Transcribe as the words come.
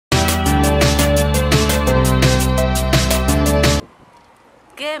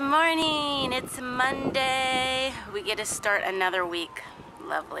Good morning. It's Monday. We get to start another week.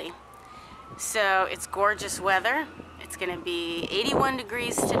 Lovely. So it's gorgeous weather. It's going to be 81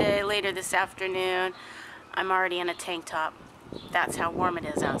 degrees today, later this afternoon. I'm already in a tank top. That's how warm it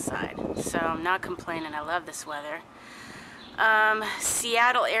is outside. So I'm not complaining. I love this weather.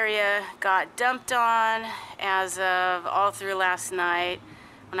 Seattle area got dumped on as of all through last night.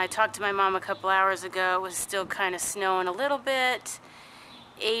 When I talked to my mom a couple hours ago, it was still kind of snowing a little bit.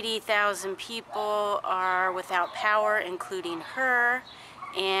 80,000 people are without power, including her,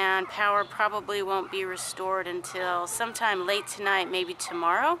 and power probably won't be restored until sometime late tonight, maybe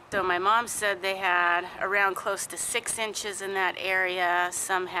tomorrow. So my mom said they had around close to 6 inches in that area.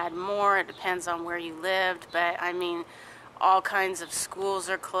 Some had more. It depends on where you lived, but I mean, all kinds of schools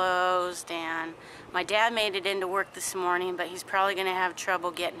are closed, and my dad made it into work this morning, but he's probably going to have trouble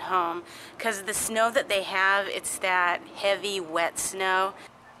getting home because the snow that they have, it's that heavy, wet snow.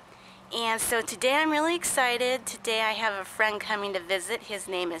 And so today I'm really excited. Today I have a friend coming to visit. His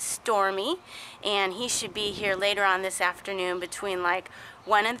name is Stormy, and he should be here later on this afternoon between like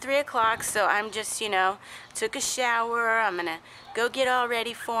 1 and 3 o'clock. So I'm just, took a shower. I'm going to go get all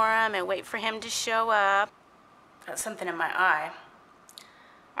ready for him and wait for him to show up. Got something in my eye.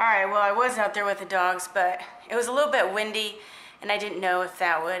 Alright, well, I was out there with the dogs, but it was a little bit windy, and I didn't know if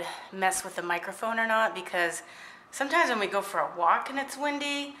that would mess with the microphone or not, because sometimes when we go for a walk and it's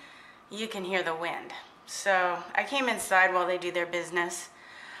windy, you can hear the wind. So I came inside while they do their business,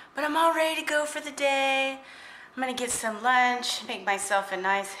 but I'm all ready to go for the day. I'm gonna get some lunch, make myself a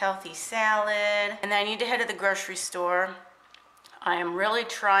nice healthy salad, and then I need to head to the grocery store. I am really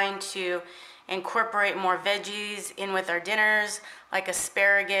trying to incorporate more veggies in with our dinners, like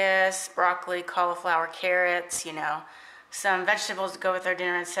asparagus, broccoli, cauliflower, carrots, some vegetables to go with our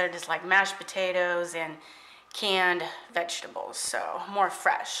dinner instead of just like mashed potatoes and canned vegetables, so more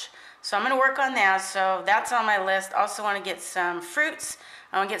fresh. So I'm going to work on that, so that's on my list. Also want to get some fruits.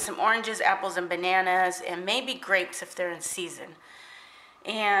 I want to get some oranges, apples, and bananas, and maybe grapes if they're in season.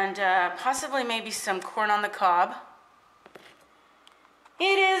 And possibly maybe some corn on the cob.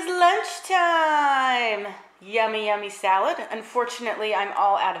 It is lunchtime! Yummy, yummy salad. Unfortunately, I'm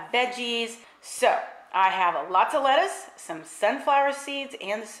all out of veggies, so I have lots of lettuce, some sunflower seeds,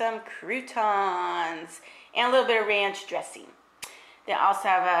 and some croutons, and a little bit of ranch dressing. They also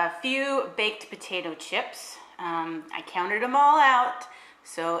have a few baked potato chips. I counted them all out,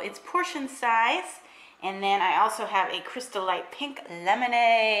 so it's portion size. And then I also have a Crystal Light pink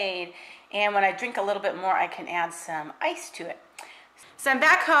lemonade. And when I drink a little bit more, I can add some ice to it. So I'm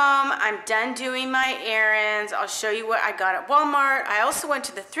back home. I'm done doing my errands. I'll show you what I got at Walmart. I also went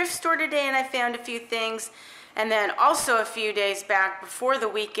to the thrift store today and I found a few things. And then also a few days back before the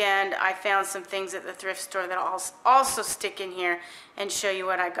weekend, I found some things at the thrift store that I'll also stick in here and show you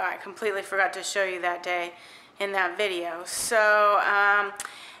what I got. I completely forgot to show you that day in that video. So,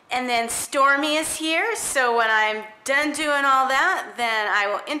 and then Stormy is here. So when I'm done doing all that, then I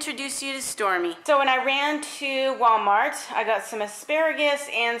will introduce you to Stormy. So when I ran to Walmart, I got some asparagus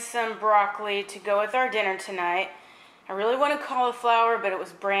and some broccoli to go with our dinner tonight. I really wanted cauliflower, but it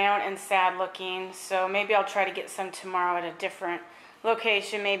was brown and sad looking, so maybe I'll try to get some tomorrow at a different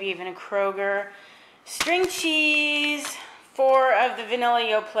location, maybe even a Kroger. String cheese, 4 of the vanilla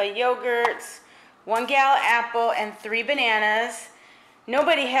Yoplait yogurts, 1 gal apple, and 3 bananas.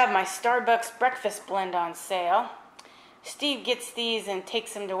 Nobody had my Starbucks breakfast blend on sale. Steve gets these and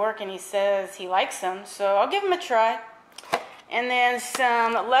takes them to work, and he says he likes them, so I'll give them a try. And then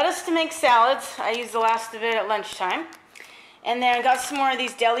some lettuce to make salads. I used the last of it at lunchtime. And then I got some more of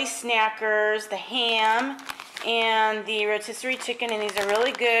these deli snackers, the ham and the rotisserie chicken, and these are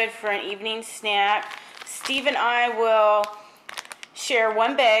really good for an evening snack. Steve and I will share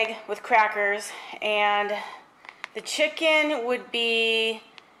 1 bag with crackers, and the chicken would be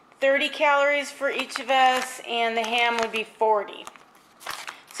 30 calories for each of us, and the ham would be 40.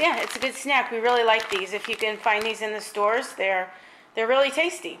 So yeah, it's a good snack. We really like these. If you can find these in the stores, they're really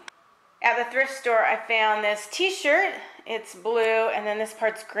tasty. At the thrift store, I found this t-shirt. It's blue, and then this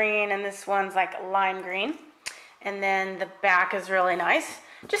part's green, and this one's like lime green. And then the back is really nice.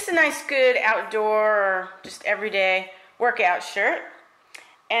 Just a nice, good outdoor or just everyday workout shirt.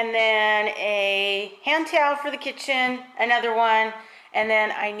 And then a hand towel for the kitchen, another one, and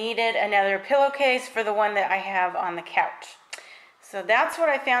then I needed another pillowcase for the one that I have on the couch. So that's what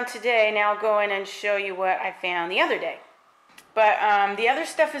I found today. Now I'll go in and show you what I found the other day. But the other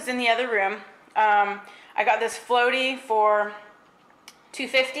stuff is in the other room. I got this floaty for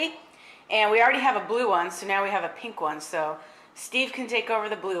 $2.50, and we already have a blue one, so now we have a pink one. So Steve can take over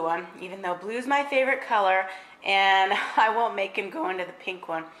the blue one, even though blue is my favorite color, and I won't make him go into the pink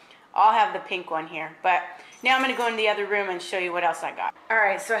one. I'll have the pink one here, but now I'm going to go into the other room and show you what else I got.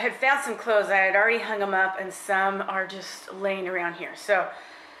 Alright, so I had found some clothes. I had already hung them up, and some are just laying around here. So,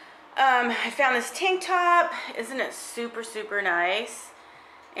 I found this tank top. Isn't it super, super nice?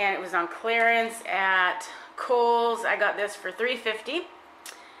 And it was on clearance at Kohl's. I got this for $3.50,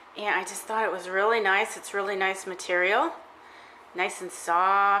 and I just thought it was really nice. It's really nice material. Nice and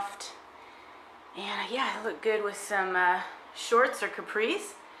soft. And yeah, it looked good with some shorts or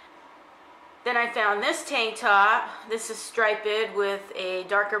capris. Then I found this tank top. This is striped with a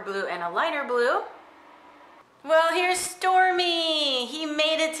darker blue and a lighter blue. Well, here's Stormy. He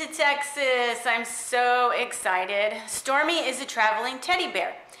made it to Texas. I'm so excited. Stormy is a traveling teddy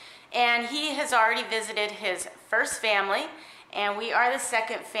bear, and he has already visited his first family, and we are the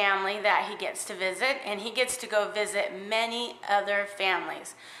second family that he gets to visit, and he gets to go visit many other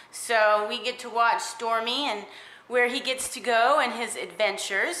families. So we get to watch Stormy and where he gets to go and his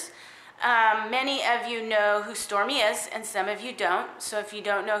adventures. Many of you know who Stormy is, and some of you don't. So if you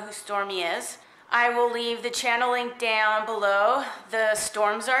don't know who Stormy is, I will leave the channel link down below. The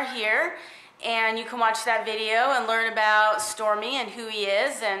storms are here, and you can watch that video and learn about Stormy and who he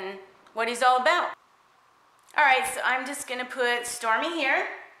is and what he's all about. Alright, so I'm just going to put Stormy here,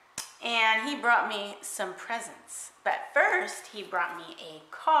 and he brought me some presents. But first, he brought me a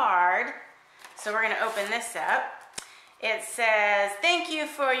card. So we're going to open this up. It says, "Thank you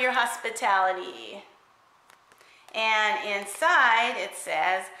for your hospitality." And inside it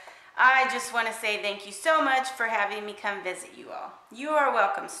says, "I just want to say thank you so much for having me come visit you all. You are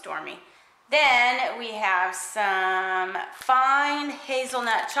welcome, Stormy." Then we have some fine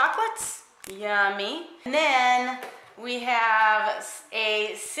hazelnut chocolates. Yummy. And then we have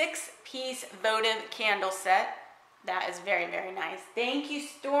a 6-piece votive candle set. That is very, very nice. Thank you,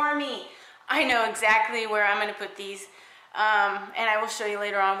 Stormy. I know exactly where I'm going to put these. And I will show you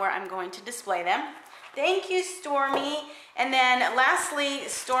later on where I'm going to display them. Thank you, Stormy. And then lastly,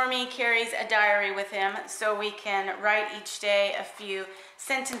 Stormy carries a diary with him so we can write each day a few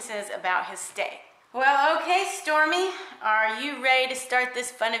sentences about his stay. Well, okay, Stormy, are you ready to start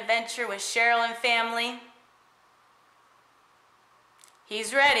this fun adventure with Cheryl and family?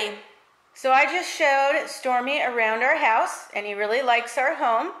 He's ready. So I just showed Stormy around our house, and he really likes our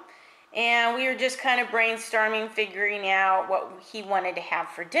home. And we were just kind of brainstorming, figuring out what he wanted to have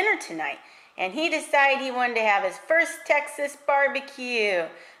for dinner tonight. And he decided he wanted to have his first Texas barbecue.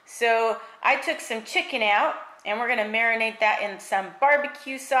 So I took some chicken out, and we're going to marinate that in some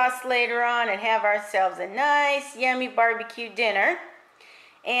barbecue sauce later on and have ourselves a nice, yummy barbecue dinner.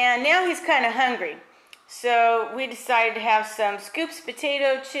 And now he's kind of hungry. So we decided to have some Scoops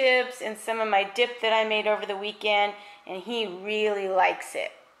potato chips and some of my dip that I made over the weekend, and he really likes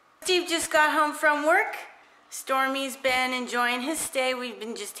it. Steve just got home from work. Stormy's been enjoying his stay. We've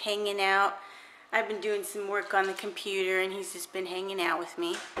been just hanging out. I've been doing some work on the computer, and he's just been hanging out with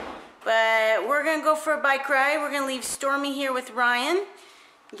me. But we're going to go for a bike ride. We're going to leave Stormy here with Ryan,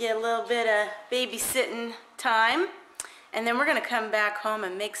 get a little bit of babysitting time, and then we're going to come back home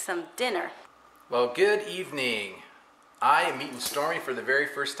and make some dinner. Well, good evening. I am meeting Stormy for the very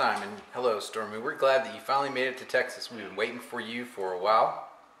first time, and hello, Stormy. We're glad that you finally made it to Texas. We've been waiting for you for a while,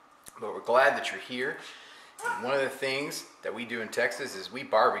 but we're glad that you're here. And one of the things that we do in Texas is we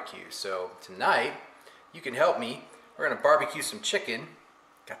barbecue. So tonight, you can help me. We're going to barbecue some chicken.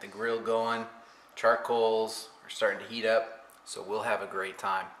 Got the grill going. Charcoals are starting to heat up. So we'll have a great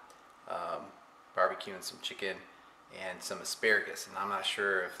time barbecuing some chicken and some asparagus. And I'm not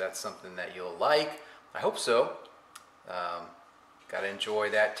sure if that's something that you'll like. I hope so. Got to enjoy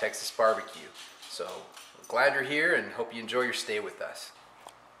that Texas barbecue. So we're glad you're here and hope you enjoy your stay with us.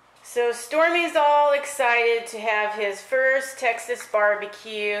 So Stormy's all excited to have his first Texas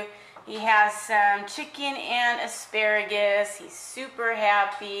barbecue. He has some chicken and asparagus. He's super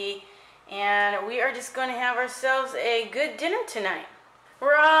happy. And we are just going to have ourselves a good dinner tonight.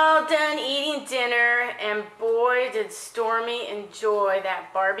 We're all done eating dinner, and boy did Stormy enjoy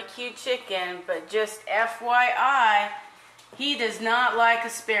that barbecue chicken. But just FYI, he does not like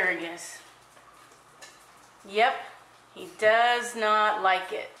asparagus. Yep, he does not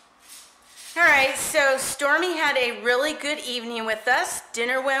like it. Alright, so Stormy had a really good evening with us.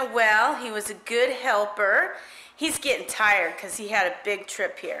 Dinner went well. He was a good helper. He's getting tired because he had a big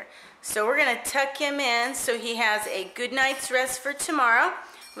trip here. So we're going to tuck him in so he has a good night's rest for tomorrow.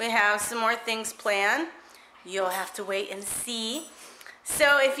 We have some more things planned. You'll have to wait and see.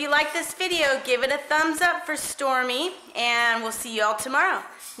 So if you like this video, give it a thumbs up for Stormy, and we'll see you all tomorrow.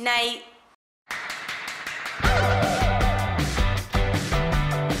 Night.